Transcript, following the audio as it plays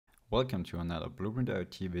Welcome to another Blueprint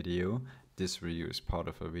IoT video. This video is part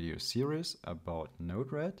of a video series about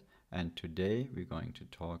Node-RED, and today we're going to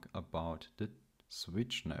talk about the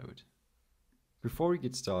switch node. Before we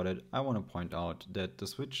get started, I want to point out that the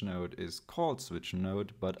switch node is called switch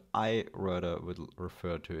node, but I rather would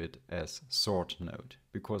refer to it as sort node,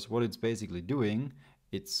 because what it's basically doing,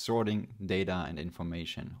 it's sorting data and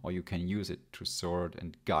information, or you can use it to sort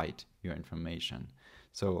and guide your information.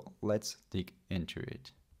 So let's dig into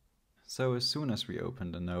it. So as soon as we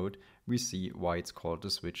open the node, we see why it's called the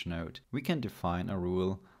switch node. We can define a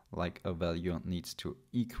rule like a value needs to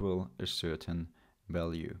equal a certain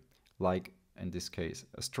value, like in this case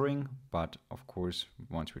a string, but of course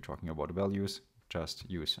once we're talking about values, just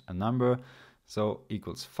use a number. So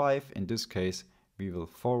equals 5. In this case, we will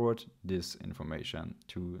forward this information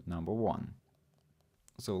to number 1.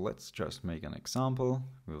 So let's just make an example.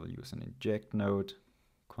 We will use an inject node,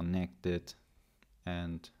 connect it,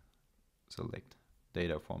 and select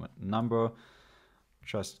data format number.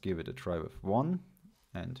 Just give it a try with 1,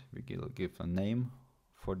 and we will give a name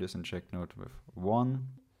for this inject node with 1,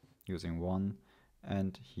 using 1,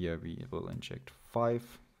 and here we will inject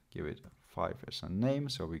 5, give it 5 as a name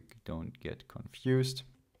so we don't get confused,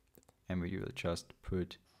 and we will just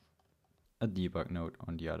put a debug node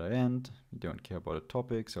on the other end. We don't care about the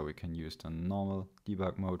topic, so we can use the normal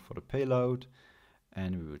debug mode for the payload,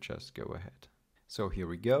 and we will just go ahead. So here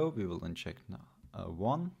we go, we will inject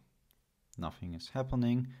 1, nothing is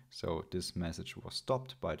happening, so this message was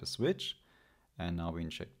stopped by the switch, and now we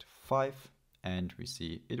inject 5, and we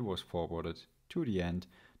see it was forwarded to the end,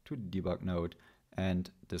 to the debug node,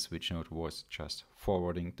 and the switch node was just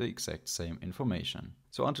forwarding the exact same information.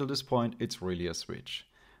 So until this point, it's really a switch.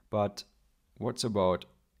 But what's about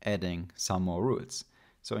adding some more rules?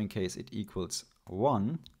 So in case it equals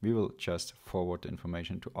 1, we will just forward the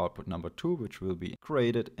information to output number 2, which will be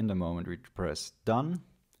created in the moment we press done.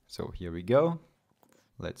 So here we go.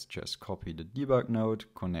 Let's just copy the debug node,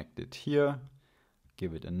 connect it here,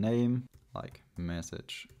 give it a name like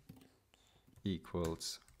message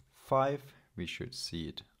equals 5. We should see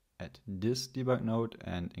it at this debug node,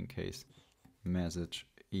 and in case message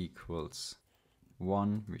equals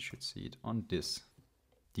 1, we should see it on this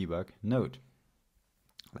debug node.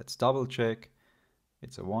 Let's double check.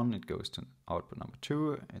 It's a 1, it goes to output number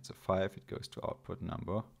 2. It's a 5, it goes to output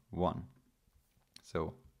number 1.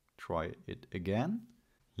 So try it again.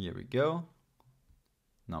 Here we go.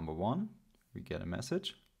 Number 1, we get a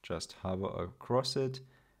message. Just hover across it,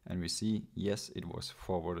 and we see, yes, it was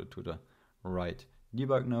forwarded to the right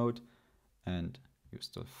debug node. And use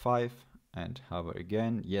the 5 and hover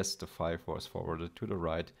again. Yes, the 5 was forwarded to the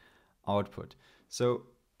right output. So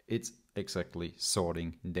it's exactly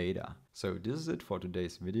sorting data. So this is it for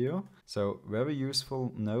today's video. So very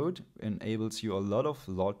useful node, enables you a lot of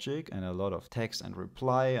logic and a lot of text and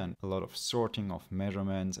reply and a lot of sorting of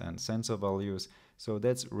measurements and sensor values. So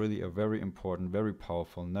that's really a very important, very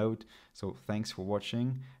powerful node. So thanks for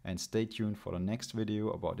watching, and stay tuned for the next video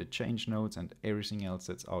about the change nodes and everything else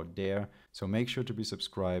that's out there. So make sure to be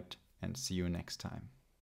subscribed, and see you next time.